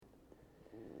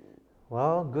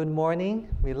Well, good morning,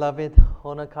 beloved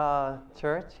Honoka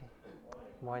Church.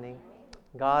 Morning.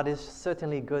 God is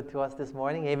certainly good to us this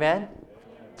morning. Amen.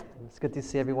 It's good to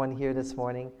see everyone here this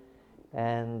morning.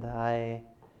 And I'm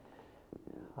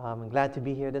glad to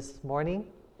be here this morning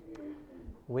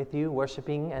with you,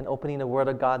 worshiping and opening the Word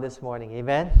of God this morning.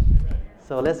 Amen.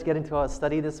 So let's get into our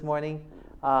study this morning.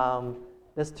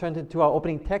 Let's turn to our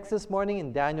opening text this morning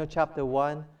in Daniel chapter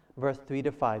 1, verse 3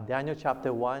 to 5. Daniel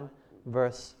chapter 1,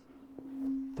 verse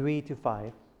 3 to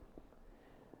 5.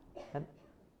 And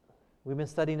we've been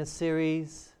studying a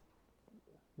series,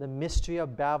 The Mystery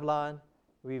of Babylon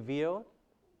Revealed.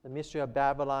 The Mystery of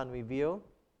Babylon Revealed.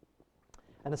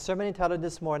 And the sermon entitled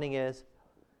this morning is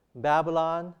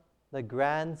Babylon, the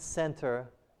Grand Center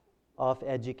of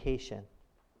Education.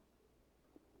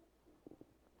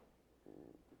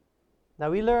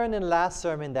 Now we learned in the last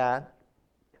sermon that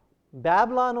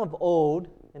Babylon of old,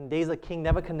 in the days of King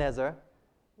Nebuchadnezzar,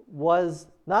 was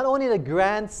not only the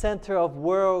grand center of the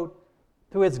world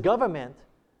through its government,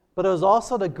 but it was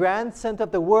also the grand center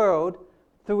of the world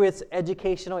through its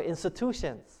educational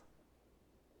institutions.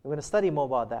 We're going to study more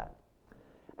about that.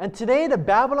 And today, the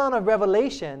Babylon of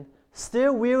Revelation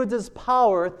still wields its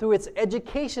power through its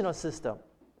educational system.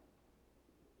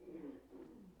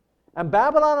 And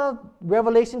Babylon of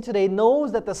Revelation today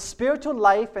knows that the spiritual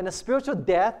life and the spiritual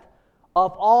death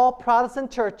of all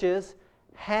Protestant churches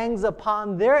hangs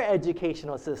upon their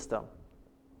educational system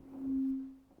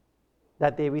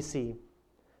that they receive.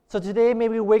 So today,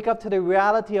 maybe wake up to the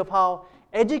reality of how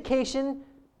education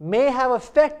may have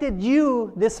affected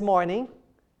you this morning.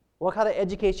 What kind of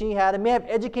education you had. It may have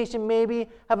education maybe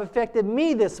have affected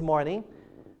me this morning,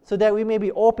 so that we may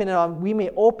be open and we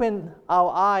may open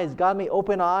our eyes. God may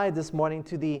open our eyes this morning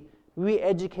to the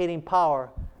re-educating power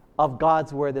of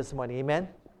God's Word this morning. Amen?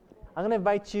 I'm going to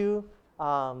invite you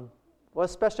a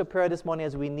special prayer this morning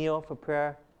as we kneel for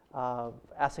prayer,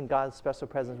 asking God's special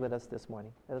presence with us this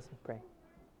morning. Let us pray.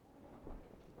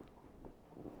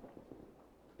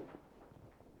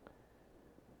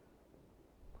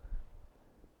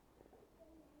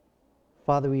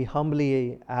 Father, we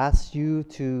humbly ask you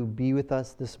to be with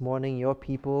us this morning, your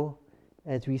people,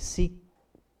 as we seek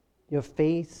your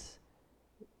face.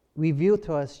 Reveal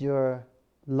to us your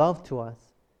love to us.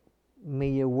 May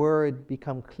your word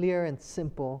become clear and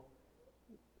simple.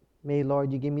 May,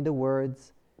 Lord, you give me the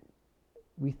words.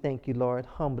 We thank you, Lord,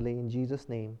 humbly in Jesus'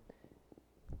 name.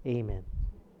 Amen.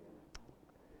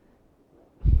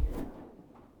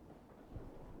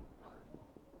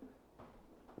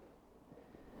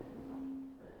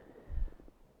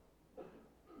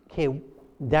 Okay,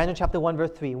 Daniel chapter 1, verse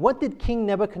 3. What did King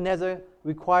Nebuchadnezzar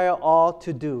require all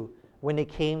to do when they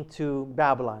came to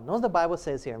Babylon? Notice the Bible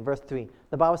says here in verse 3.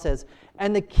 The Bible says,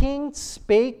 "And the king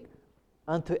spake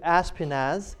unto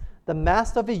Ashpenaz, the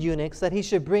master of his eunuchs, that he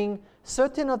should bring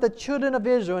certain of the children of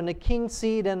Israel and the king's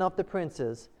seed and of the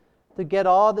princes, to get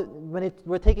all the, when it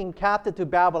were taken captive to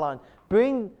Babylon,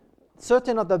 bring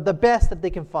certain of the best that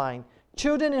they can find,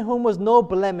 children in whom was no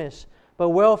blemish, but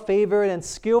well favored and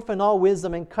skillful in all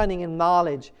wisdom and cunning and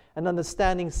knowledge and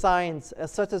understanding science,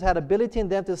 as such as had ability in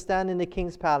them to stand in the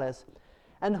king's palace,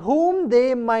 and whom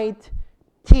they might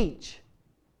teach."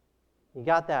 You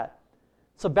got that?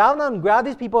 So Babylon grabbed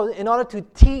these people in order to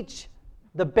teach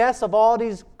the best of all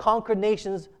these conquered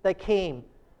nations that came.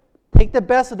 Take the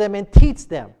best of them and teach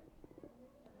them.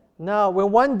 Now,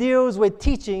 when one deals with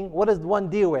teaching, what does one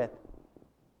deal with?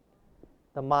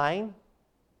 The mind.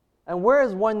 And where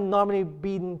is one normally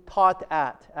being taught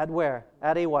at? At where?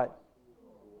 At a what?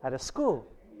 At a school.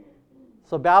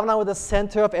 So Babylon was the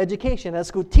center of education. At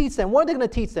school, teach them. What are they going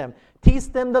to teach them? Teach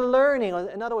them the learning.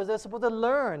 In other words, they're supposed to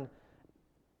learn.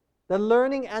 The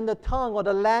learning and the tongue or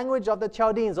the language of the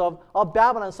Chaldeans, of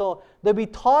Babylon. So they'll be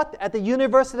taught at the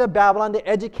University of Babylon the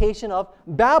education of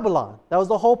Babylon. That was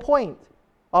the whole point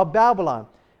of Babylon.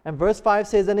 And verse 5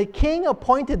 says, "And the king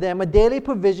appointed them a daily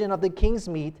provision of the king's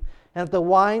meat and of the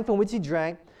wine from which he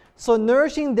drank, so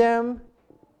nourishing them,"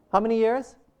 how many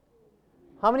years?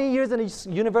 How many years in the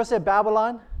University of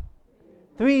Babylon?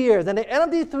 3 years. And at the end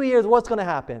of these 3 years, what's going to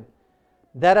happen?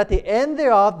 That at the end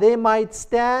thereof, they might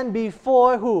stand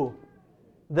before who?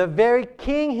 The very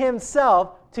king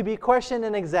himself, to be questioned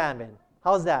and examined.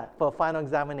 How's that for a final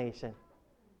examination?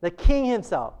 The king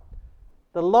himself.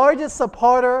 The largest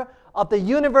supporter of the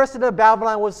University of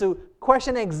Babylon was to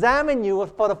question and examine you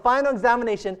for the final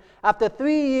examination after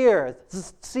 3 years,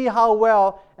 to see how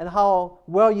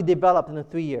well you developed in the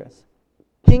 3 years.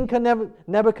 King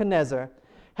Nebuchadnezzar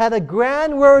had a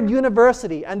grand world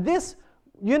university, and this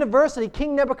university,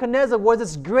 King Nebuchadnezzar, was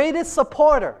its greatest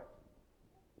supporter.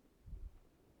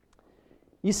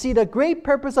 You see, the great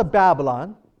purpose of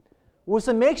Babylon was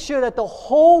to make sure that the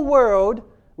whole world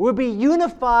would be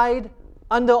unified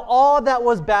under all that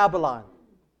was Babylon.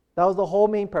 That was the whole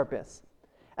main purpose.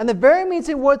 And the very means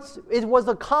in which it was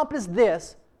accomplished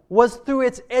this was through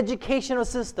its educational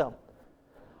system.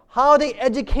 How they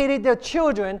educated their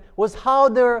children was how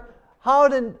they're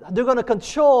going to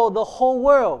control the whole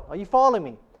world. Are you following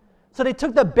me? So they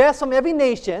took the best from every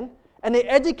nation and they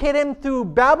educated them through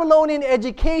Babylonian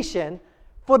education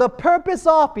for the purpose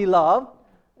of, beloved,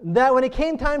 that when it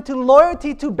came time to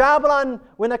loyalty to Babylon,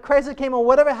 when a crisis came or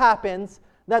whatever happens,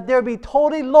 that they'll be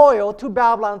totally loyal to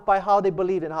Babylon by how they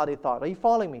believed and how they thought. Are you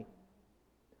following me?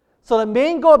 So the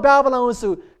main goal of Babylon was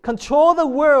to control the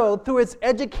world through its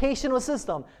educational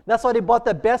system. That's why they brought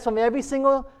the best from every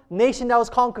single nation that was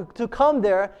conquered to come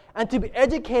there and to be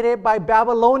educated by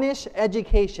Babylonish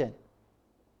education.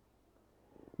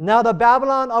 Now the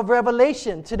Babylon of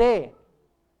Revelation today,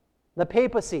 the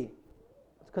papacy,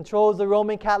 controls the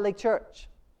Roman Catholic Church,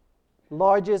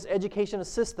 largest educational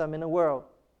system in the world.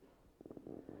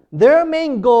 Their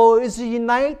main goal is to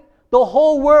unite the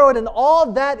whole world, and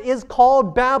all that is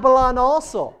called Babylon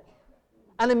also.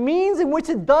 And the means in which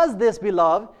it does this,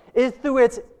 beloved, is through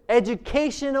its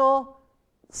educational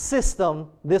system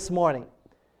this morning.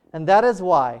 And that is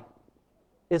why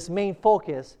its main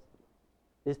focus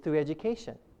is through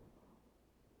education.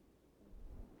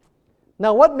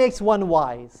 Now, what makes one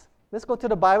wise? Let's go to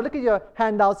the Bible. Look at your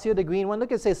handouts here, the green one.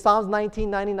 Look at it, say Psalms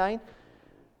 19:99.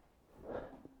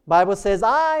 Bible says,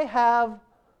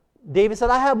 David said,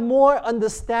 I have more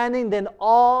understanding than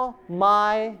all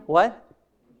my, what?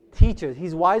 Teachers.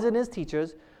 He's wiser than his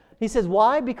teachers. He says,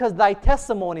 why? Because thy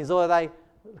testimonies or thy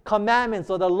commandments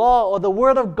or the law or the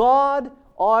word of God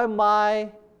are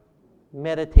my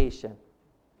meditation.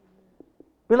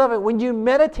 Beloved, when you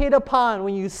meditate upon,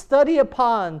 when you study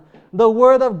upon the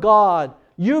word of God,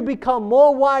 you become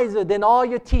more wiser than all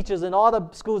your teachers in all the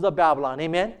schools of Babylon.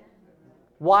 Amen?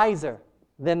 Wiser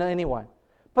than anyone.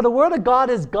 For the word of God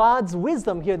is God's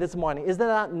wisdom here this morning. Isn't it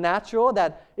not natural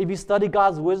that if you study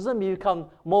God's wisdom, you become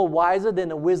more wiser than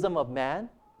the wisdom of man?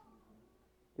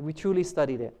 If we truly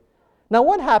studied it. Now,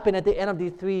 what happened at the end of the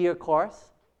 3-year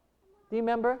course? Do you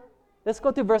remember? Let's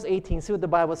go to verse 18, see what the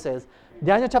Bible says.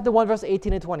 Daniel chapter 1, verse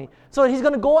 18 and 20. So he's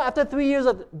going to go after 3 years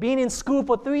of being in school,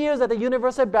 for 3 years at the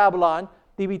University of Babylon,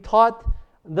 to be taught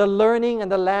the learning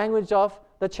and the language of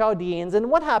the Chaldeans.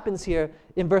 And what happens here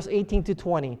in verse 18 to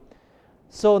 20?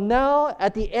 So now,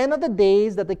 at the end of the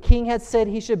days that the king had said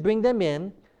he should bring them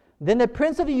in, then the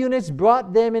prince of the eunuchs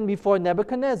brought them in before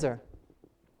Nebuchadnezzar.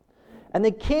 And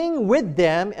the king with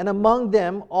them, and among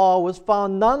them all, was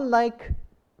found none like,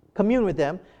 commune with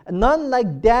them, and none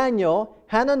like Daniel,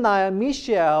 Hananiah,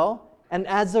 Mishael, and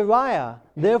Azariah.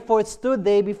 Therefore stood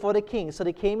they before the king. So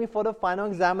they came before the final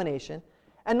examination.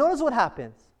 And notice what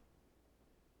happens.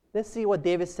 Let's see what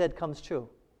David said comes true.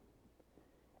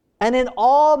 And in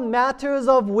all matters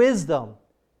of wisdom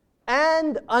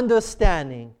and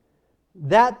understanding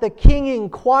that the king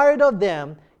inquired of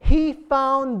them, he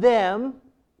found them,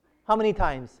 how many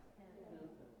times?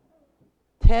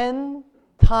 10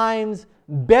 times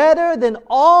better than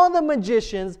all the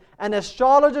magicians and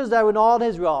astrologers that were in all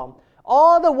his realm.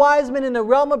 All the wise men in the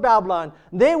realm of Babylon,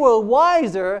 they were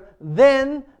wiser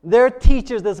than their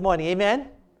teachers this morning. Amen?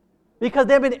 Because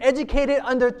they've been educated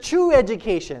under true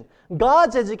education.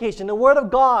 God's education, the Word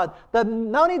of God,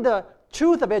 not only the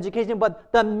truth of education,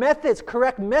 but the methods,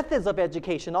 correct methods of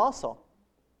education also.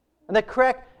 And the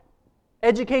correct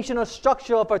educational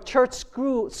structure of a church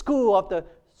school, of the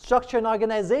structure and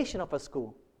organization of a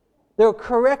school. They were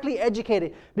correctly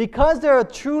educated. Because they were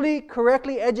truly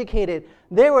correctly educated,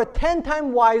 they were 10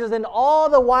 times wiser than all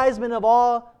the wise men of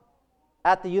all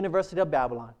at the University of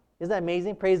Babylon. Isn't that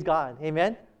amazing? Praise God.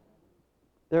 Amen?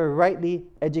 They were rightly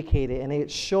educated, and it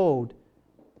showed.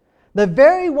 The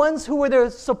very ones who were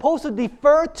supposed to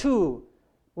defer to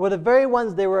were the very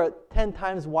ones they were 10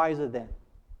 times wiser than.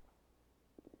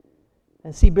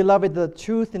 And see, beloved, the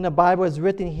truth in the Bible is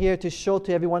written here to show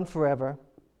to everyone forever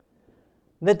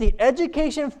that the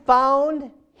education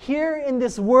found here in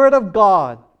this Word of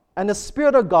God and the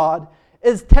Spirit of God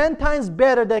is 10 times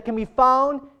better than can be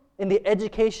found in the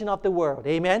education of the world.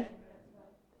 Amen?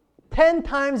 10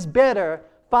 times better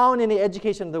found in the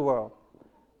education of the world.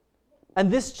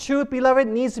 And this truth, beloved,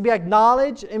 needs to be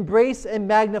acknowledged, embraced, and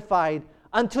magnified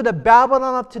unto the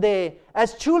Babylon of today,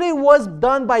 as truly was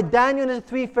done by Daniel and his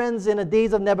 3 friends in the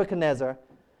days of Nebuchadnezzar.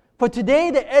 For today,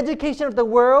 the education of the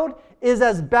world is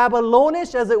as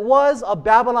Babylonish as it was of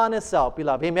Babylon itself,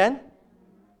 beloved. Amen?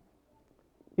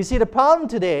 You see, the problem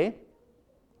today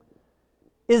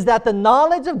is that the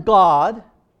knowledge of God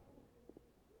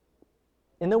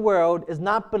in the world is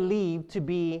not believed to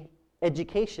be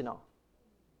educational.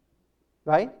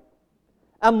 Right?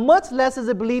 And much less is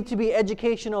it believed to be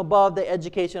educational above the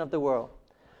education of the world.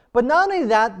 But not only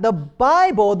that, the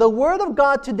Bible, the Word of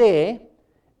God today,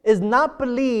 is not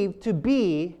believed to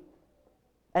be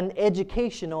an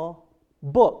educational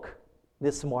book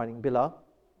this morning, beloved.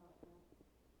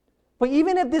 For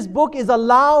even if this book is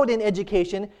allowed in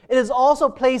education, it is also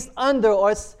placed under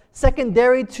or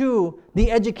secondary to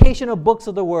the educational books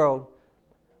of the world.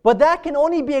 But that can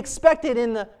only be expected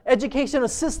in the educational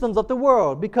systems of the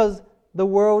world because the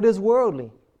world is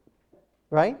worldly,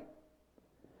 right?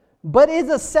 But it's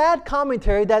a sad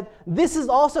commentary that this is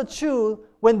also true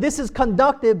when this is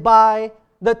conducted by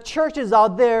the churches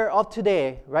out there of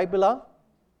today, right, beloved?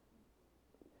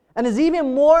 And it's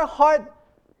even more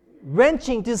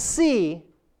heart-wrenching to see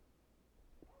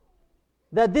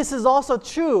that this is also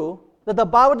true, that the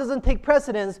Bible doesn't take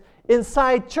precedence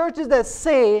inside churches that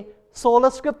say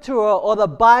sola scriptura, or the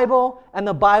Bible and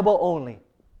the Bible only.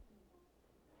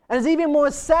 And it's even more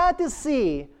sad to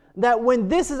see that when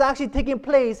this is actually taking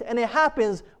place and it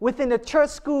happens within the church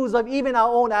schools of even our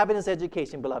own Adventist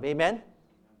education, beloved. Amen?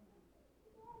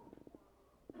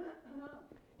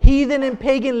 Heathen and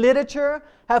pagan literature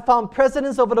have found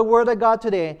precedence over the Word of God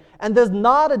today. And there's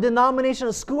not a denomination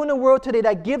or school in the world today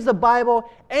that gives the Bible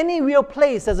any real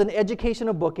place as an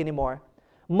educational book anymore,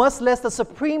 much less the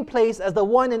supreme place as the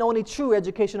one and only true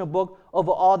educational book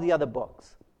over all the other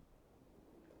books.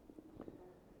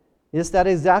 Yes, that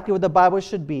is exactly what the Bible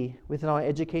should be within our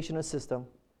educational system.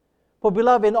 For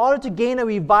beloved, in order to gain a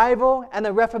revival and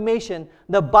a reformation,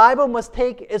 the Bible must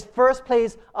take its first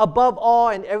place above all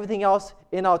and everything else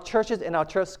in our churches and our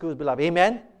church schools, beloved.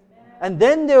 Amen? Amen. And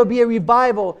then there will be a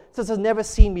revival such as never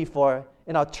seen before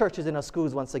in our churches and our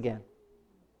schools once again.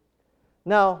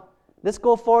 Now, let's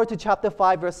go forward to chapter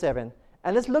 5, verse 7.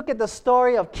 And let's look at the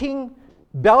story of King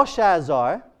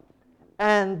Belshazzar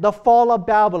and the fall of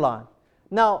Babylon.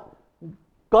 Now,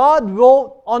 God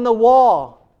wrote on the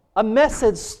wall a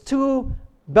message to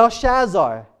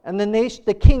Belshazzar and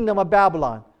the kingdom of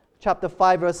Babylon. Chapter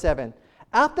 5, verse 7.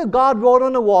 After God wrote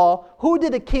on the wall, who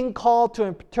did the king call to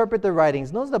interpret the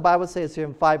writings? Notice the Bible says here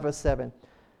in 5, verse 7.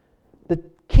 The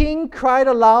king cried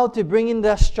aloud to bring in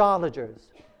the astrologers,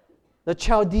 the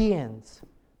Chaldeans,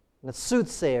 the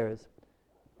soothsayers.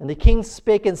 And the king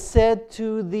spake and said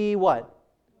to the what?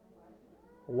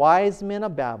 Wise men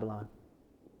of Babylon.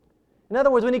 In other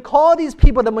words, when he called these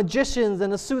people, the magicians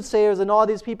and the soothsayers and all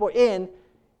these people in,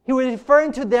 he was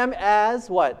referring to them as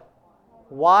what?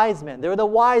 Wise men. They were the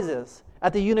wisest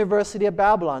at the University of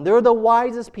Babylon. They were the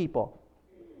wisest people.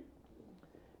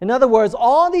 In other words,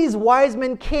 all these wise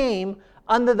men came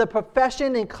under the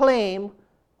profession and claim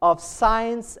of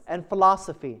science and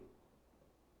philosophy.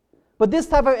 But this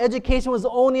type of education was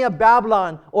only of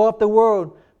Babylon or of the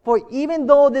world. For even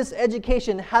though this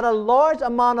education had a large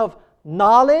amount of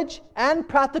knowledge and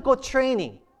practical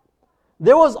training,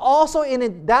 there was also in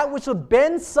it that which would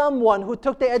bend someone who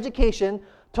took the education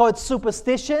towards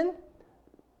superstition,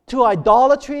 to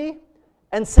idolatry,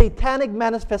 and satanic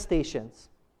manifestations.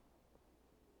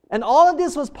 And all of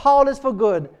this was powerless for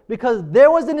good because there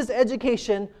was in this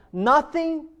education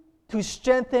nothing to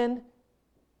strengthen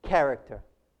character.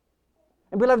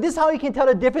 And beloved, this is how you can tell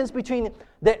the difference between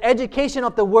the education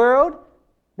of the world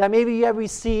that maybe you have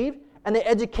received and the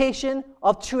education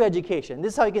of true education.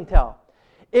 This is how you can tell.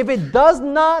 If it does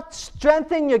not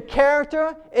strengthen your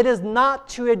character, it is not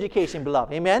true education,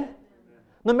 beloved. Amen?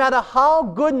 No matter how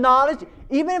good knowledge,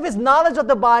 even if it's knowledge of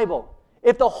the Bible,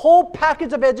 if the whole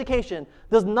package of education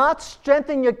does not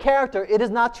strengthen your character, it is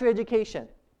not true education.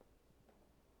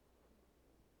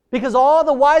 Because all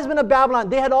the wise men of Babylon,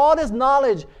 they had all this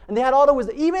knowledge and they had all the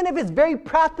wisdom, even if it's very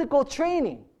practical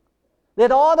training. They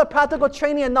had all the practical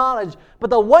training and knowledge. But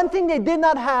the one thing they did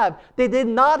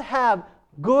not have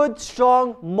good,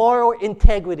 strong, moral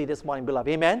integrity this morning, beloved.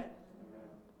 Amen?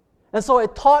 And so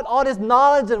it taught all this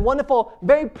knowledge and wonderful,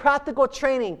 very practical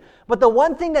training. But the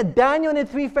one thing that Daniel and his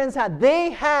three friends had, they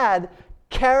had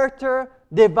character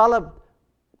developed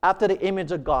after the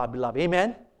image of God, beloved.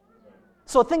 Amen?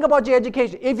 So think about your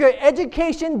education. If your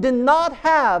education did not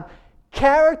have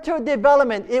character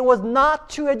development, it was not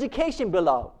true education,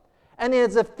 beloved. And it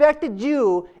has affected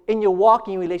you in your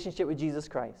walking relationship with Jesus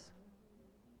Christ.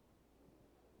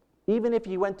 Even if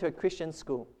you went to a Christian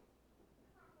school,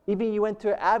 even if you went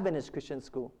to an Adventist Christian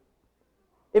school,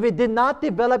 if it did not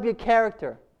develop your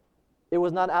character, it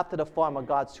was not after the form of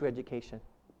God's true education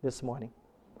this morning.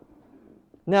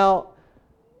 Now,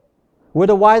 were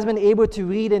the wise men able to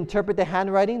read and interpret the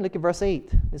handwriting? Look at verse 8.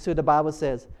 This is what the Bible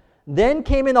says. Then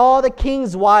came in all the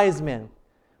king's wise men,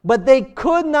 but they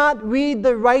could not read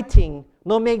the writing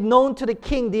nor make known to the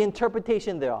king the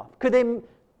interpretation thereof. Could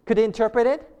they interpret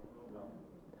it?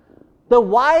 The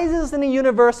wisest in the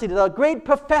university, the great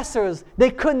professors, they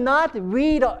could not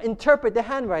read or interpret the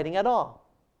handwriting at all.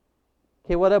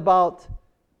 Okay, what about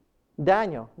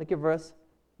Daniel? Look at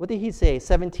what did he say?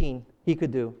 17, he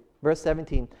could do. Verse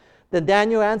 17. Then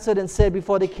Daniel answered and said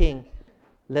before the king,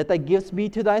 let thy gifts be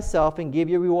to thyself and give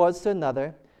your rewards to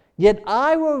another. Yet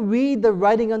I will read the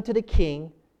writing unto the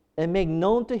king and make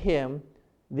known to him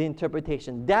the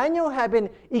interpretation. Daniel had been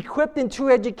equipped in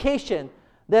true education,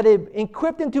 that it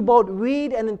equipped him to both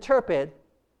read and interpret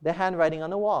the handwriting on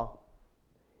the wall.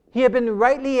 He had been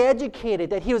rightly educated,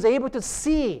 that he was able to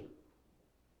see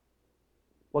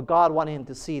what God wanted him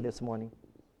to see this morning.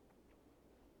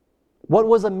 What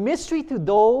was a mystery to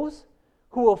those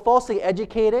who were falsely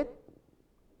educated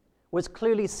was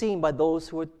clearly seen by those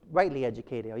who were rightly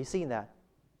educated. Are you seeing that?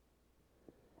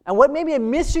 And what may be a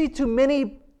mystery to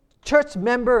many church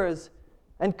members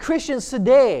and Christians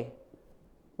today,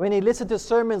 when they listen to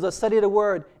sermons or study the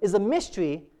Word, is a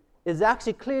mystery, is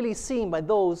actually clearly seen by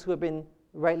those who have been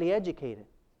rightly educated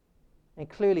and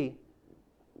clearly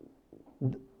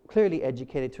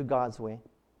educated through God's way.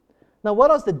 Now,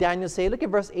 what else did Daniel say? Look at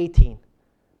verse 18.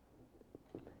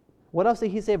 What else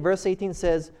did he say? Verse 18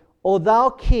 says, O thou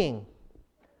king,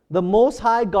 the Most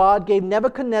High God gave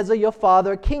Nebuchadnezzar your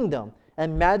father a kingdom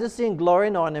and majesty and glory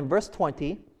and honor. In verse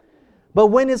 20, but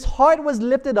when his heart was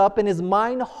lifted up and his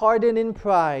mind hardened in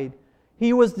pride,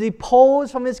 he was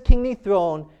deposed from his kingly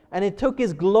throne, and it took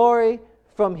his glory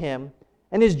from him,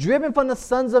 and is driven from the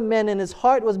sons of men, and his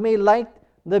heart was made like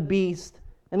the beast,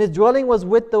 and his dwelling was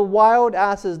with the wild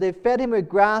asses. They fed him with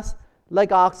grass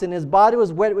like oxen. His body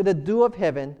was wet with the dew of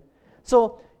heaven.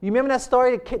 So, you remember that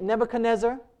story of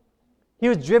Nebuchadnezzar? He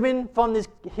was driven from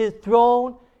his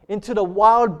throne into the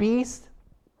wild beast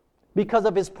because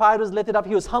of his pride was lifted up.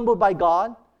 He was humbled by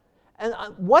God. And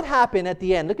what happened at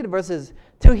the end? Look at the verses.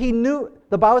 Till he knew,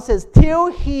 the Bible says,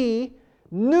 till he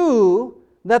knew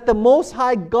that the Most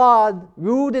High God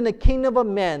ruled in the kingdom of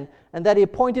men, and that he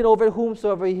appointed over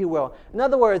whomsoever he will. In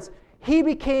other words, he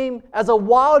became as a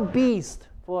wild beast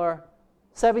for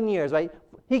 7 years, right?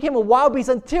 He became a wild beast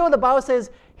until the Bible says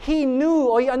he knew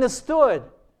or he understood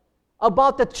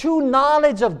about the true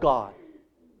knowledge of God.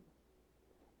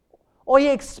 Or he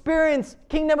experienced,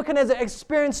 King Nebuchadnezzar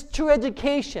experienced true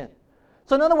education.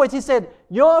 So in other words, he said,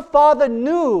 your father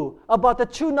knew about the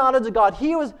true knowledge of God.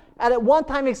 He was at one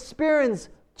time experienced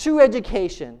true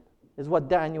education, is what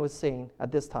Daniel was saying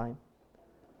at this time.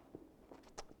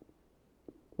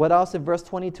 What else in verse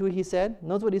 22 he said?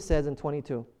 Notice what he says in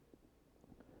 22.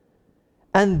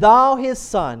 And thou his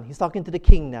son, he's talking to the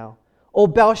king now, O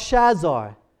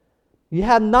Belshazzar, you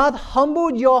have not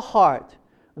humbled your heart,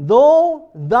 though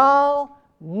thou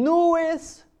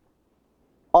knewest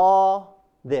all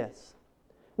this.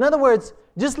 In other words,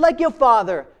 just like your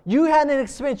father, you had an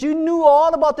experience. You knew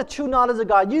all about the true knowledge of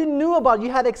God. You knew about it.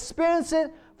 You had experienced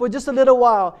it for just a little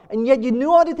while. And yet you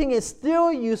knew all the things, and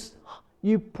still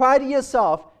you prided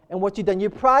yourself in what you've done. You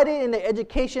prided in the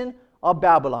education of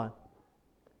Babylon.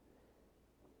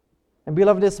 And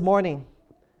beloved, this morning,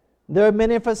 there are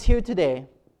many of us here today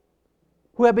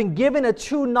who have been given a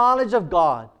true knowledge of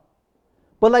God.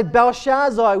 But like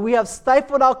Belshazzar, we have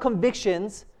stifled our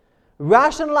convictions,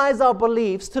 rationalized our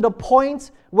beliefs to the point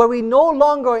where we no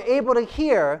longer are able to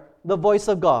hear the voice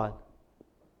of God.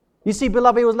 You see,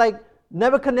 beloved, it was like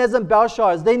Nebuchadnezzar and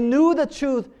Belshazzar. They knew the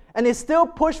truth, and they still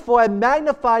pushed for and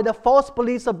magnified the false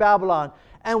beliefs of Babylon.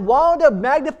 And while they're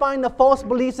magnifying the false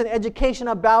beliefs and education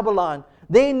of Babylon,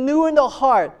 they knew in their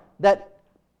heart that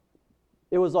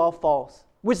it was all false,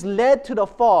 which led to the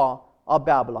fall of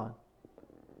Babylon.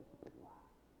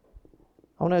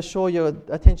 I want to show your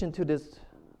attention to this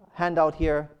handout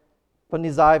here from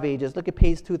Desire of Ages. Look at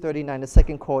page 239, the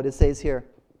second quote. It says here,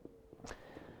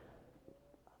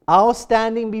 our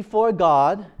standing before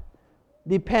God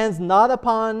depends not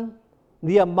upon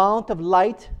the amount of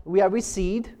light we have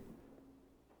received,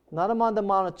 not upon the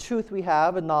amount of truth we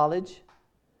have and knowledge,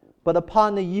 but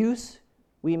upon the use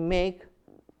we make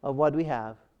of what we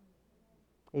have.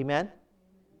 Amen?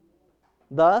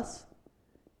 Thus,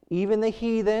 even the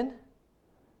heathen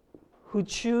who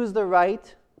choose the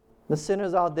right, the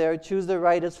sinners out there choose the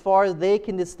right as far as they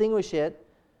can distinguish it,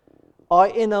 are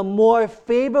in a more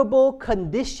favorable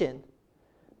condition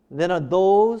than are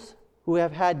those who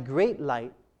have had great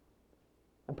light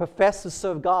and profess to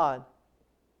serve God,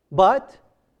 but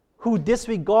who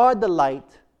disregard the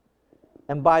light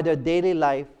and by their daily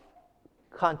life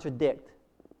contradict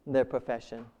their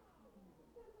profession.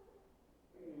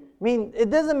 I mean, it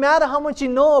doesn't matter how much you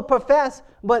know or profess,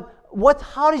 but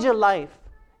how is your life?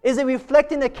 Is it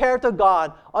reflecting the character of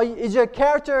God? Or is your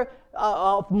character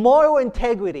of moral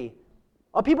integrity?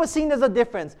 Are people seeing there's a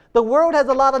difference? The world has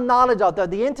a lot of knowledge out there.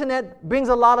 The internet brings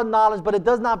a lot of knowledge, but it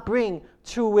does not bring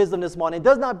true wisdom this morning. It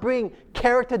does not bring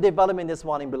character development this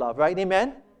morning, beloved, right?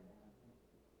 Amen?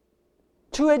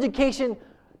 True education,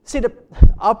 see,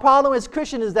 our problem as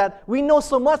Christians is that we know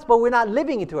so much, but we're not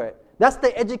living into it. That's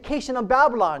the education of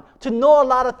Babylon, to know a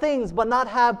lot of things, but not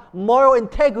have moral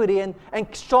integrity and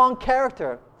strong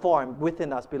character formed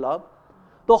within us, beloved.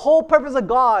 The whole purpose of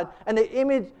God and the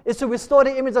image is to restore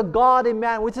the image of God in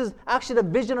man, which is actually the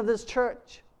vision of this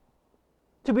church.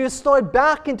 To be restored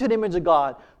back into the image of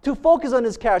God, to focus on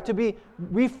His character, to be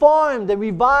reformed and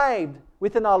revived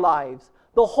within our lives.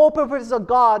 The whole purpose of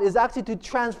God is actually to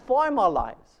transform our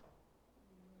lives.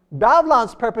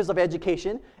 Babylon's purpose of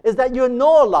education is that you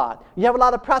know a lot. You have a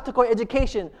lot of practical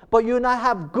education, but you not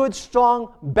have good,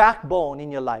 strong backbone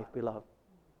in your life, beloved.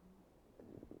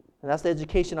 And that's the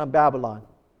education of Babylon.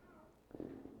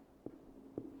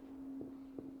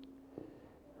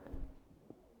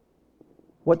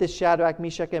 What did Shadrach,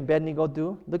 Meshach, and Abednego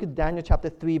do? Look at Daniel chapter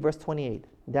 3, verse 28.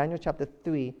 Daniel chapter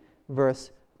 3,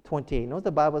 verse 28. Notice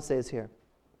the Bible says here.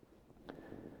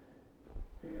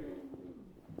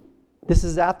 This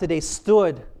is after they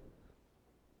stood.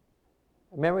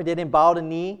 Remember, they didn't bow the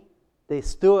knee. They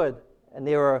stood, and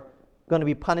they were going to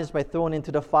be punished by thrown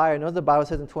into the fire. Notice the Bible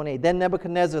says in 28. Then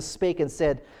Nebuchadnezzar spake and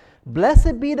said,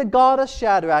 Blessed be the God of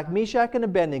Shadrach, Meshach, and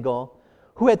Abednego,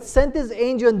 who had sent his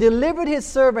angel and delivered his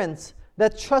servants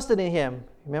that trusted in him,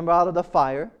 remember, out of the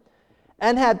fire,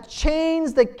 and had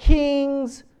changed the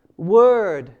king's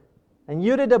word, and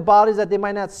yielded their bodies that they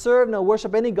might not serve nor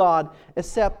worship any god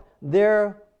except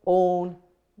their own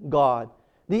God.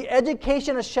 The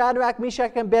education of Shadrach,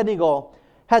 Meshach, and Abednego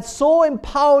had so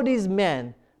empowered these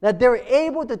men that they were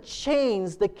able to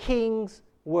change the king's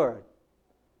word.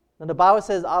 And the Bible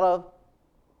says, out of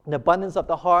the abundance of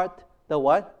the heart, the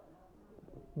what?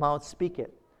 Mouth speaketh.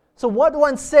 So what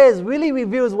one says really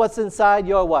reveals what's inside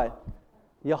your what?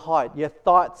 Your heart, your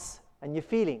thoughts, and your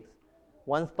feelings.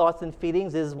 One's thoughts and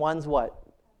feelings is one's what?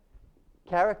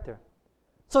 Character.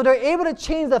 So they're able to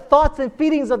change the thoughts and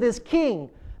feelings of this king,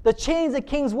 to change the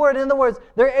king's word. In other words,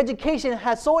 their education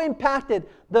has so impacted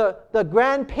the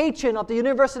grand patron of the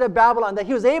University of Babylon that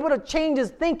he was able to change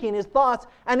his thinking, his thoughts,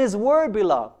 and his word,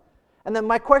 beloved. And then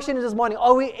my question is this morning,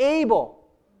 are we able,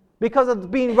 because of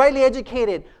being rightly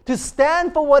educated, to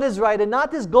stand for what is right and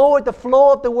not just go with the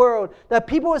flow of the world, that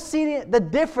people will see the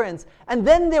difference, and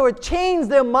then they will change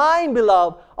their mind,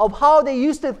 beloved, of how they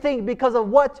used to think because of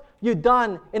what you've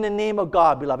done in the name of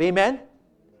God, beloved. Amen?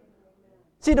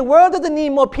 See, the world doesn't need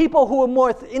more people who are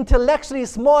more intellectually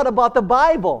smart about the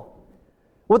Bible.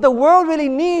 What the world really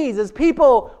needs is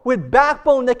people with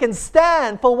backbone that can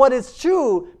stand for what is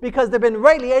true because they've been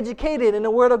rightly educated in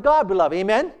the Word of God, beloved.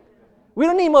 Amen? We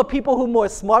don't need more people who are more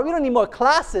smart. We don't need more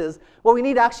classes. What we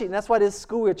need actually, and that's why this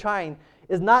school we're trying,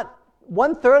 is not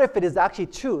 1/3 of it is actually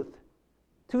truth.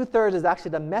 2/3 is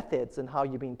actually the methods and how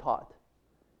you're being taught.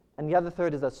 And the other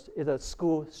third is a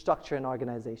school structure and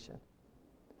organization.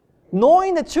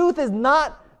 Knowing the truth is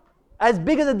not as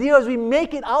big as a deal as we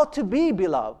make it out to be,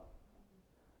 beloved.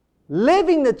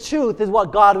 Living the truth is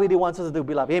what God really wants us to do,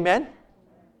 beloved. Amen?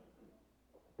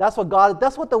 That's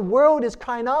what the world is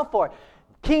crying out for.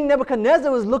 King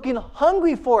Nebuchadnezzar was looking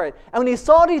hungry for it. And when he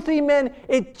saw these three men,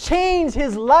 it changed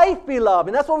his life, beloved.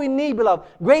 And that's what we need, beloved.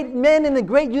 Great men in the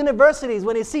great universities,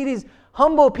 when they see these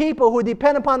humble people who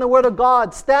depend upon the Word of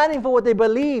God, standing for what they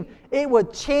believe, it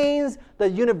would change the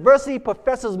university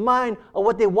professor's mind of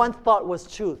what they once thought was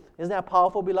truth. Isn't that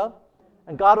powerful, beloved?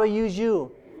 And God will use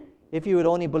you if you would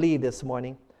only believe this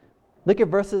morning. Look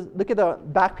at the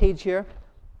back page here.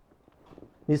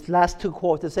 These last two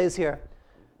quotes. It says here,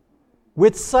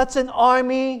 with such an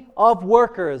army of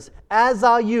workers as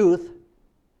our youth,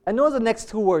 and notice the next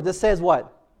two words. It says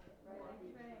what?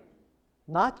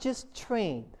 Not just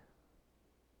trained.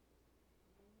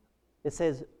 It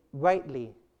says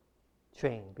rightly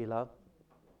trained, beloved.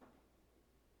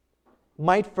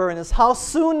 Might furnace, how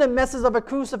soon the message of a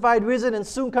crucified, risen, and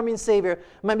soon coming Savior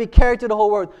might be carried to the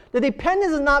whole world. The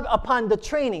dependence is not upon the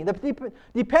training. The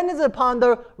dependence is upon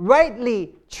the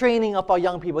rightly training of our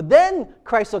young people. Then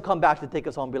Christ will come back to take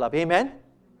us home, beloved. Amen?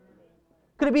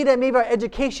 Could it be that maybe our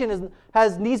education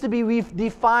needs to be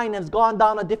redefined and has gone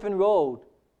down a different road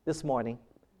this morning?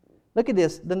 Look at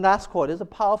this. The last quote is a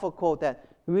powerful quote that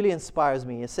really inspires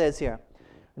me. It says here,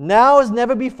 now as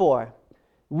never before,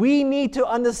 we need to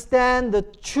understand the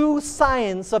true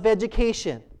science of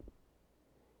education.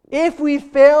 If we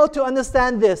fail to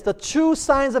understand this, the true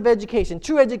science of education,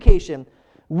 true education,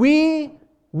 we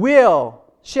will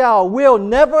will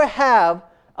never have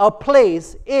a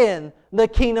place in the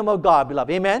kingdom of God,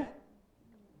 beloved. Amen?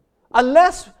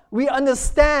 Unless we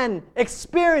understand,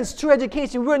 experience true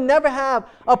education, we will never have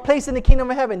a place in the kingdom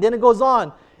of heaven. Then it goes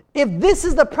on. If this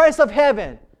is the price of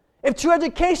heaven, if true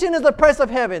education is the price of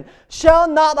heaven, shall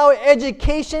not our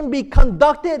education be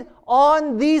conducted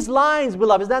on these lines,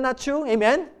 beloved? Is that not true?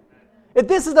 Amen? If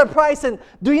this is the price, and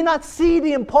do you not see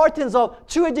the importance of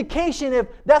true education if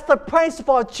that's the price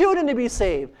for our children to be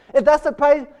saved? If that's the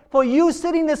price for you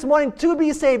sitting this morning to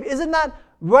be saved, is it not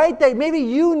right that maybe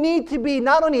you need to be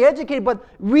not only educated, but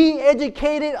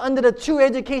re-educated under the true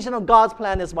education of God's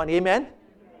plan this morning? Amen?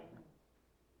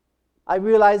 I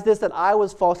realized this, that I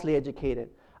was falsely educated.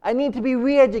 I need to be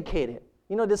re-educated.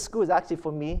 You know, this school is actually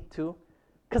for me too,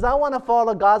 because I want to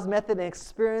follow God's method and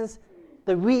experience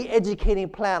the re-educating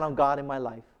plan of God in my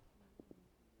life.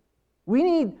 We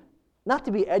need not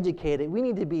to be educated, we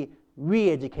need to be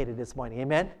re-educated this morning.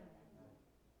 Amen?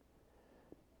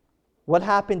 What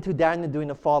happened to Daniel during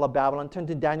the fall of Babylon? Turn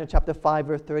to Daniel chapter 5,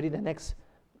 verse 30, the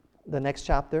next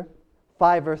chapter.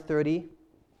 5, verse 30.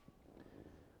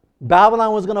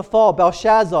 Babylon was going to fall.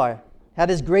 Belshazzar had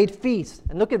his great feast.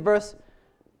 And look at verse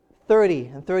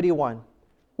 30 and 31.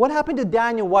 What happened to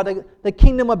Daniel while the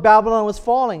kingdom of Babylon was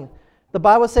falling? The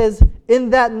Bible says, in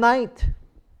that night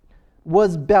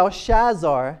was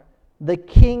Belshazzar, the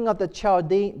king of the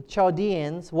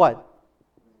Chaldeans, what?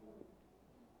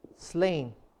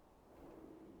 Slain.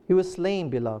 He was slain,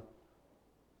 beloved.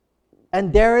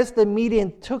 And Darius the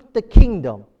Median took the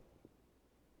kingdom.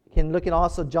 You can look and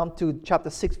also jump to chapter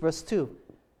 6, verse 2.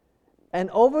 And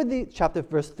over the chapter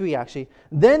verse 3 actually.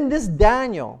 Then this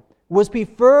Daniel was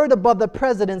preferred above the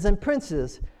presidents and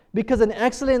princes because an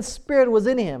excellent spirit was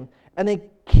in him, and the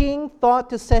king thought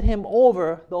to set him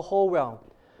over the whole realm.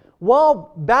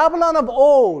 While Babylon of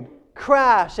old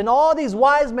crashed and all these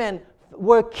wise men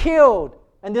were killed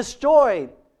and destroyed,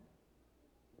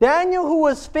 Daniel, who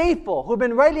was faithful, who had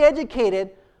been rightly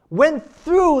educated, went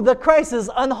through the crisis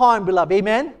unharmed, beloved.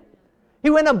 Amen?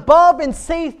 He went above and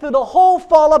safe through the whole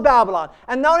fall of Babylon.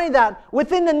 And not only that,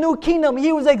 within the new kingdom,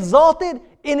 he was exalted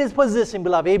in his position,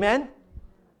 beloved. Amen?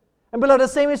 And beloved, the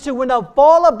same is true. When the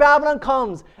fall of Babylon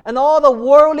comes, and all the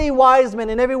worldly wise men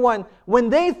and everyone, when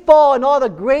they fall and all the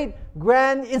great,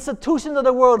 grand institutions of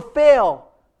the world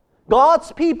fail,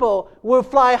 God's people will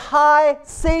fly high,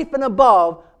 safe, and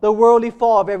above the worldly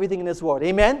fall of everything in this world.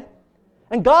 Amen?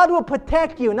 And God will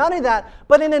protect you. Not only that,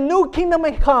 but in the new kingdom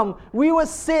may come, we will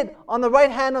sit on the right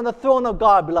hand on the throne of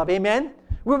God, beloved. Amen?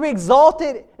 We'll be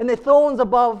exalted in the thrones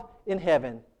above in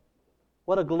heaven.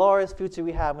 What a glorious future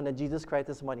we have under Jesus Christ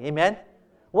this morning. Amen?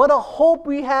 What a hope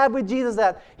we have with Jesus,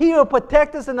 that He will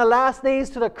protect us in the last days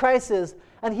to the crisis,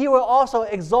 and He will also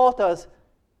exalt us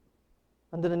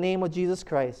under the name of Jesus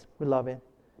Christ, beloved.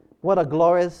 What a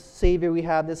glorious Savior we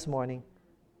have this morning.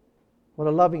 What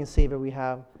a loving Savior we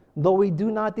have, though we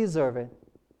do not deserve it.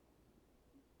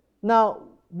 Now,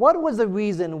 what was the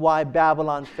reason why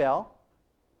Babylon fell?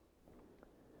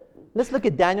 Let's look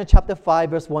at Daniel chapter 5,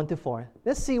 verse 1 to 4.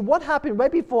 Let's see what happened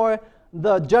right before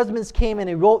the judgments came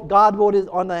and God wrote it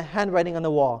on the handwriting on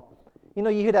the wall. You know,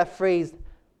 you hear that phrase,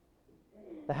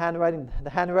 the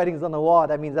handwriting's on the wall.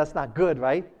 That means that's not good,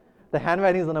 right? The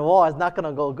handwriting's on the wall is not going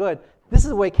to go good. This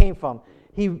is where it came from.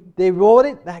 They wrote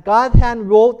it, God's hand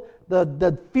wrote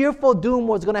the fearful doom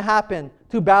was going to happen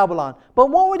to Babylon. But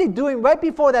what were they doing right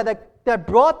before that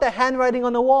brought the handwriting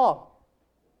on the wall?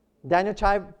 Daniel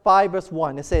 5 verse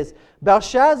 1, it says,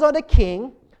 Belshazzar the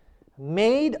king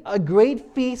made a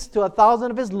great feast to 1,000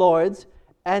 of his lords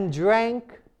and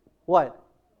drank what?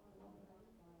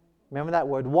 Remember that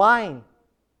word, wine.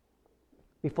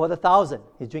 Before the 1,000.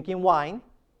 He's drinking wine.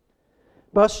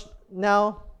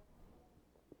 Now,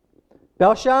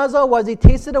 Belshazzar, was he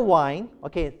tasted the wine?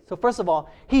 Okay, so first of all,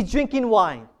 he's drinking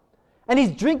wine. And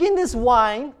he's drinking this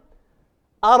wine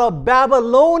out of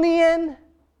Babylonian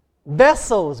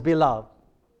vessels, beloved.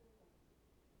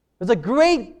 There's a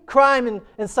great crime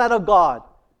inside of God,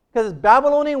 because it's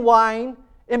Babylonian wine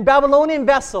in Babylonian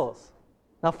vessels.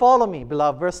 Now follow me,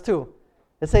 beloved, verse 2.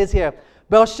 It says here,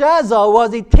 Belshazzar,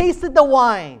 was he tasted the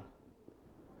wine,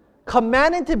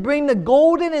 commanded to bring the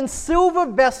golden and silver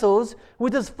vessels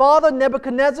which his father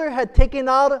Nebuchadnezzar had taken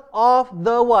out of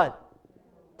the what?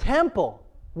 Temple.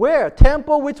 Where?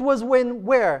 Temple which was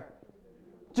where?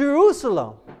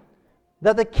 Jerusalem.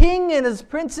 That the king and his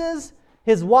princes,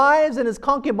 his wives and his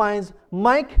concubines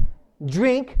might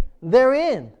drink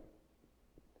therein.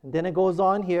 And then it goes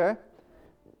on here.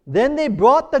 Then they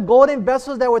brought the golden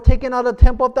vessels that were taken out of the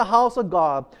temple of the house of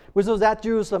God, which was at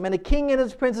Jerusalem. And the king and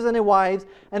his princes and his wives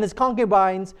and his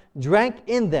concubines drank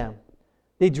in them.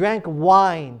 They drank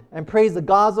wine and praised the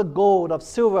gods of gold, of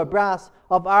silver, brass,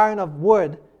 of iron, of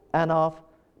wood, and of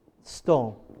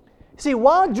stone. See,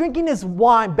 while drinking this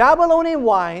wine, Babylonian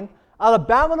wine, out of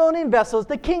Babylonian vessels,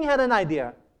 the king had an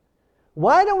idea.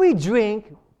 Why don't we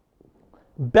drink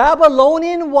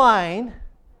Babylonian wine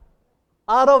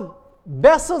out of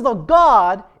vessels of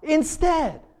God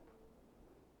instead?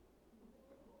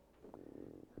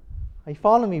 Are you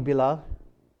following me, beloved?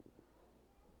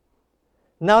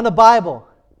 Now in the Bible,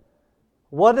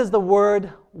 what does the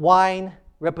word wine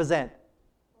represent?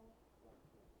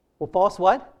 Well, false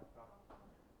what?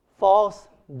 False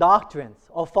doctrines.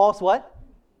 Or false what?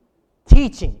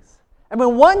 Teachings. And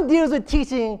when one deals with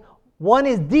teaching, one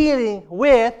is dealing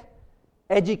with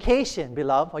education,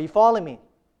 beloved. Are you following me?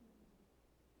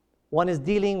 One is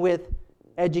dealing with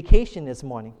education this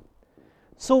morning.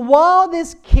 So while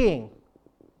this king,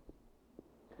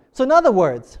 so in other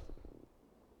words,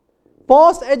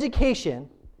 false education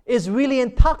is really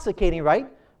intoxicating, right?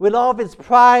 With all of its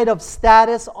pride of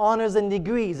status, honors, and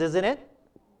degrees, isn't it?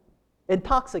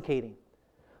 Intoxicating.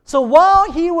 So while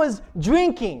he was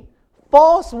drinking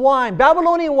false wine,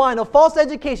 Babylonian wine, or false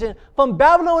education from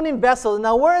Babylonian vessels,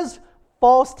 now where is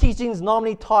false teachings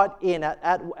normally taught in?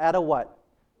 At a what?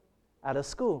 At a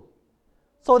school.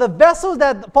 So the vessels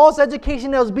that false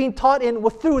education that was being taught in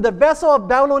was through, the vessel of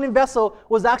Babylonian vessel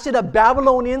was actually the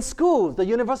Babylonian schools, the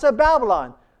University of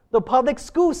Babylon, the public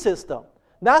school system.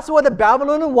 That's where the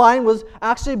Babylonian wine was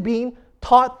actually being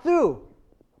taught through.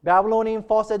 Babylonian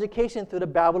false education through the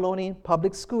Babylonian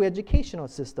public school educational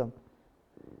system.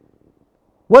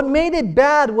 What made it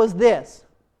bad was this.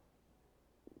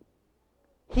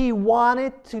 He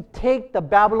wanted to take the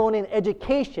Babylonian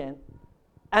education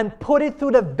and put it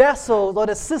through the vessels or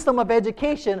the system of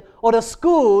education or the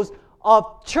schools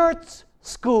of church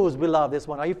schools, beloved, this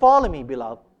one. Are you following me,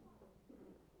 beloved?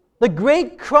 The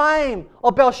great crime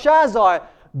of Belshazzar,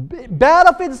 bad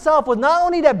of itself, was not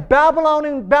only that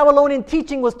Babylonian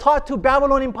teaching was taught to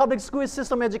Babylonian public school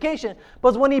system education,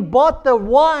 but when he bought the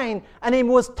wine and it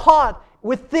was taught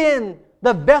within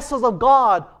the vessels of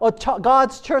God or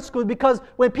God's church schools. Because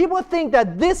when people think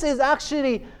that this is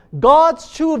actually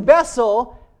God's true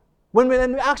vessel, when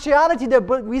in actuality they're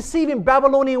receiving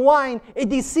Babylonian wine, it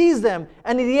deceives them.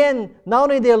 And in the end, not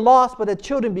only they're lost, but their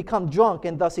children become drunk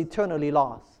and thus eternally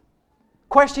lost.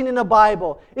 Question in the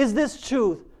Bible, is this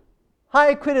truth?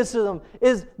 High criticism,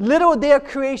 is little their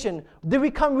creation? Did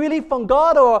we come really from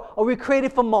God or are we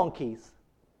created from monkeys?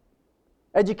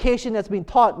 Education that's been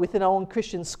taught within our own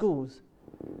Christian schools.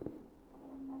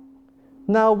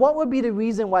 Now, what would be the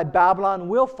reason why Babylon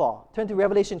will fall? Turn to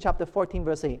Revelation chapter 14,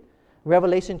 verse 8.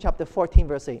 Revelation chapter 14,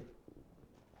 verse 8.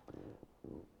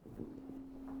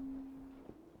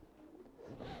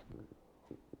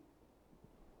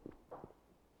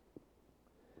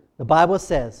 The Bible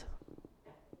says,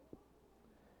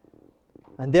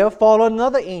 and there followed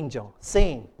another angel,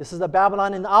 saying, this is the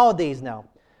Babylon in our days now.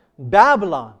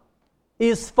 Babylon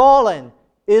is fallen,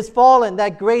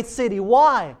 that great city.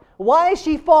 Why? Why is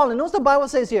she fallen? Notice the Bible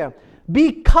says here,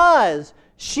 because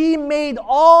she made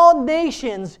all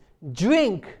nations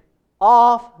drink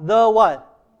of the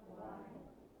what?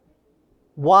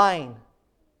 Wine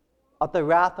of the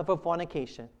wrath of her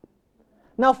fornication.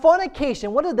 Now,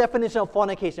 fornication, what is the definition of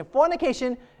fornication?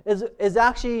 Fornication is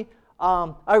actually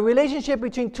a relationship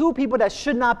between two people that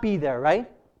should not be there,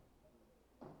 right?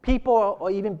 People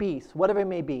or even beasts, whatever it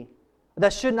may be,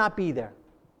 that should not be there.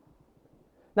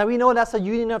 Now, we know that's a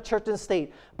union of church and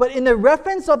state. But in the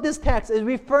reference of this text is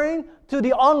referring to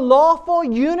the unlawful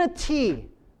unity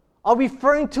of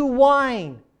referring to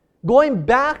wine, going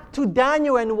back to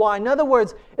Daniel and wine. In other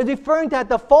words, it's referring to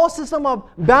the false system of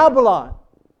Babylon,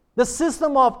 the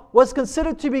system of what's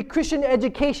considered to be Christian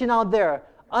education out there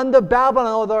under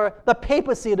Babylon or the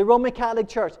papacy, the Roman Catholic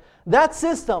Church. That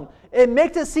system, it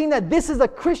makes it seem that this is a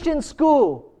Christian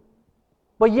school,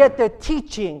 but yet they're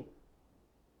teaching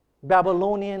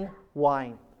Babylonian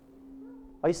wine.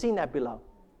 Are you seeing that, beloved?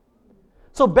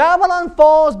 So Babylon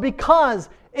falls because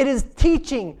it is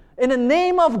teaching in the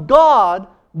name of God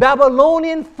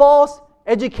Babylonian false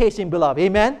education, beloved.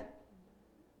 Amen?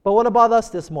 But what about us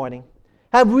this morning?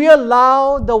 Have we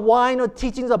allowed the wine or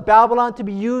teachings of Babylon to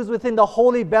be used within the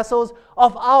holy vessels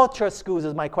of our church schools,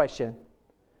 is my question.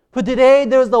 For today,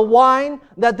 there's the wine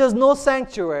that there's no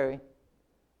sanctuary.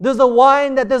 There's the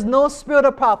wine that there's no spirit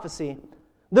of prophecy.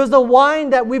 There's the wine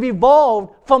that we've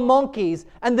evolved from monkeys,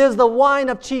 and there's the wine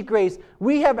of cheap grace.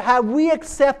 Have we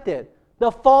accepted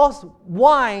the false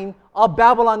wine of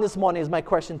Babylon this morning, is my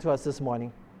question to us this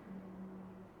morning.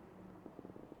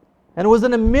 And it was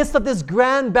in the midst of this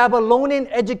grand Babylonian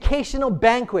educational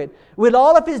banquet, with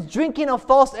all of his drinking of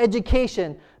false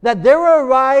education, that there will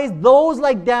arise those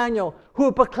like Daniel who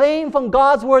will proclaim from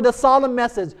God's word the solemn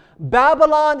message: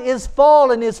 Babylon is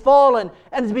fallen,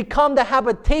 and has become the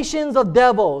habitations of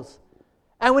devils.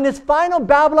 And when his final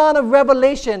Babylon of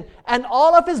Revelation and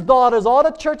all of his daughters, all the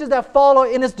churches that follow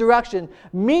in his direction,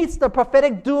 meets the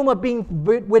prophetic doom of being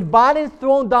with violence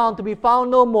thrown down to be found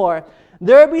no more,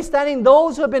 there will be standing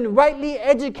those who have been rightly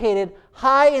educated,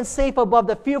 high and safe above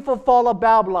the fearful fall of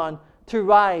Babylon, to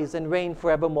rise and reign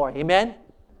forevermore. Amen?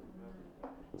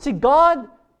 See,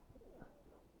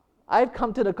 I've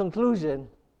come to the conclusion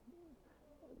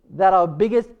that our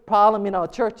biggest problem in our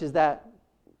church is that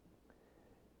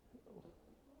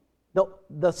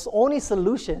the only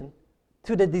solution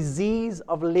to the disease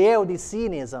of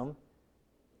Laodiceanism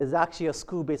is actually a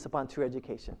school based upon true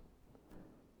education.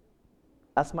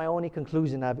 That's my only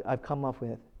conclusion I've come up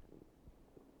with.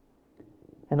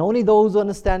 And only those who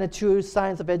understand the true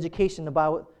science of education,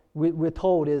 about we're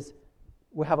told,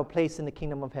 will have a place in the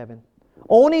kingdom of heaven.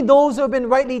 Only those who have been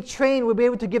rightly trained will be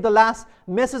able to give the last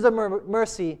message of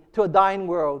mercy to a dying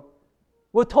world.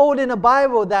 We're told in the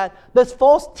Bible that there's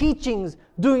false teachings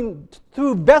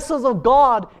through vessels of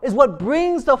God is what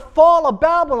brings the fall of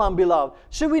Babylon, beloved.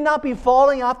 Should we not be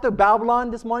falling after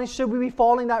Babylon this morning? Should we be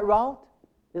following that route?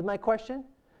 Is my question.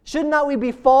 Should not we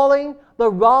be following the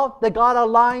route that God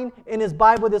outlined in His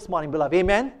Bible this morning, beloved?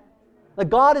 Amen? That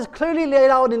God is clearly laid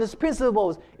out in His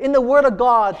principles, in the Word of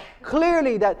God,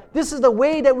 clearly that this is the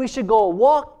way that we should go.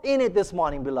 Walk in it this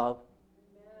morning, beloved.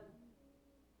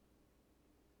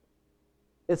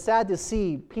 It's sad to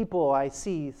see people I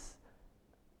see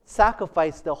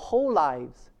sacrifice their whole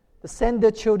lives to send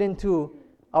their children to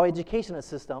our educational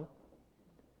system.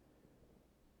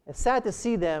 It's sad to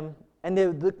see them, and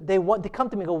they come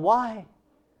to me and go, why?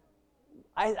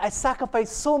 I sacrifice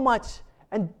so much,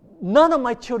 and none of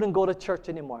my children go to church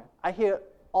anymore. I hear it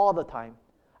all the time.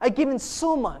 I've given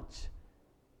so much.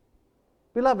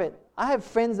 Beloved, I have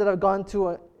friends that I've gone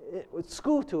to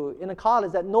school to in a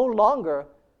college that no longer,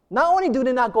 not only do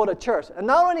they not go to church, and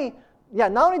not only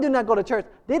do they not go to church,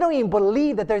 they don't even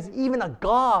believe that there's even a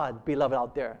God, beloved,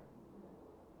 out there.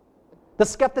 The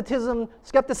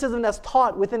skepticism that's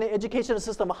taught within the educational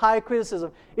system, higher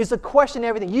criticism, is to question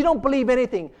everything. You don't believe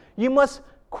anything. You must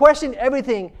question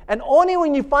everything. And only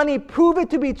when you finally prove it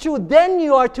to be true, then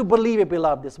you are to believe it,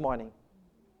 beloved, this morning.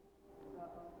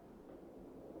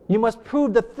 You must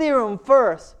prove the theorem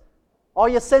first. All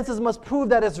your senses must prove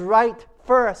that it's right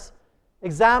first.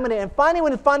 Examine it. And finally,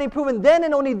 when it's finally proven, then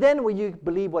and only then will you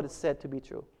believe what is said to be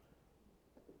true.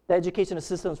 The educational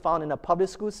system is found in the public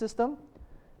school system,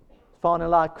 found in a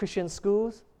lot of Christian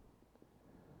schools.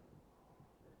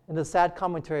 And the sad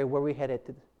commentary where we headed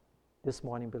to this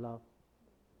morning, beloved.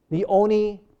 The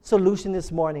only solution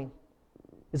this morning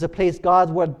is to place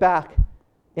God's word back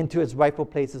into its rightful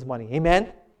place this morning.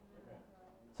 Amen?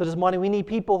 So this morning we need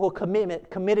people who are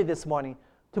committed this morning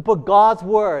to put God's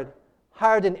word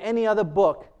higher than any other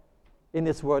book in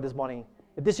this world this morning.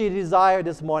 If this is your desire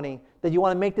this morning, that you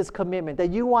want to make this commitment,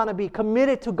 that you want to be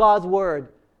committed to God's word,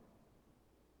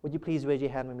 would you please raise your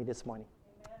hand with me this morning?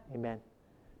 Amen.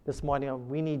 This morning,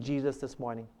 we need Jesus this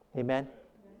morning. Amen.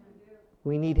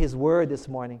 We need His word this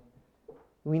morning.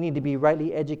 We need to be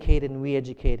rightly educated and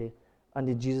re-educated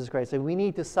under Jesus Christ. And we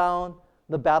need to sound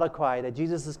the battle cry that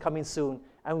Jesus is coming soon.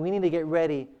 And we need to get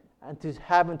ready and to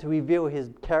have Him to reveal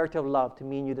His character of love to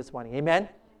me and you this morning. Amen.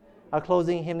 Our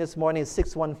closing hymn this morning is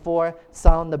 614,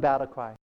 Sound the Battle Cry.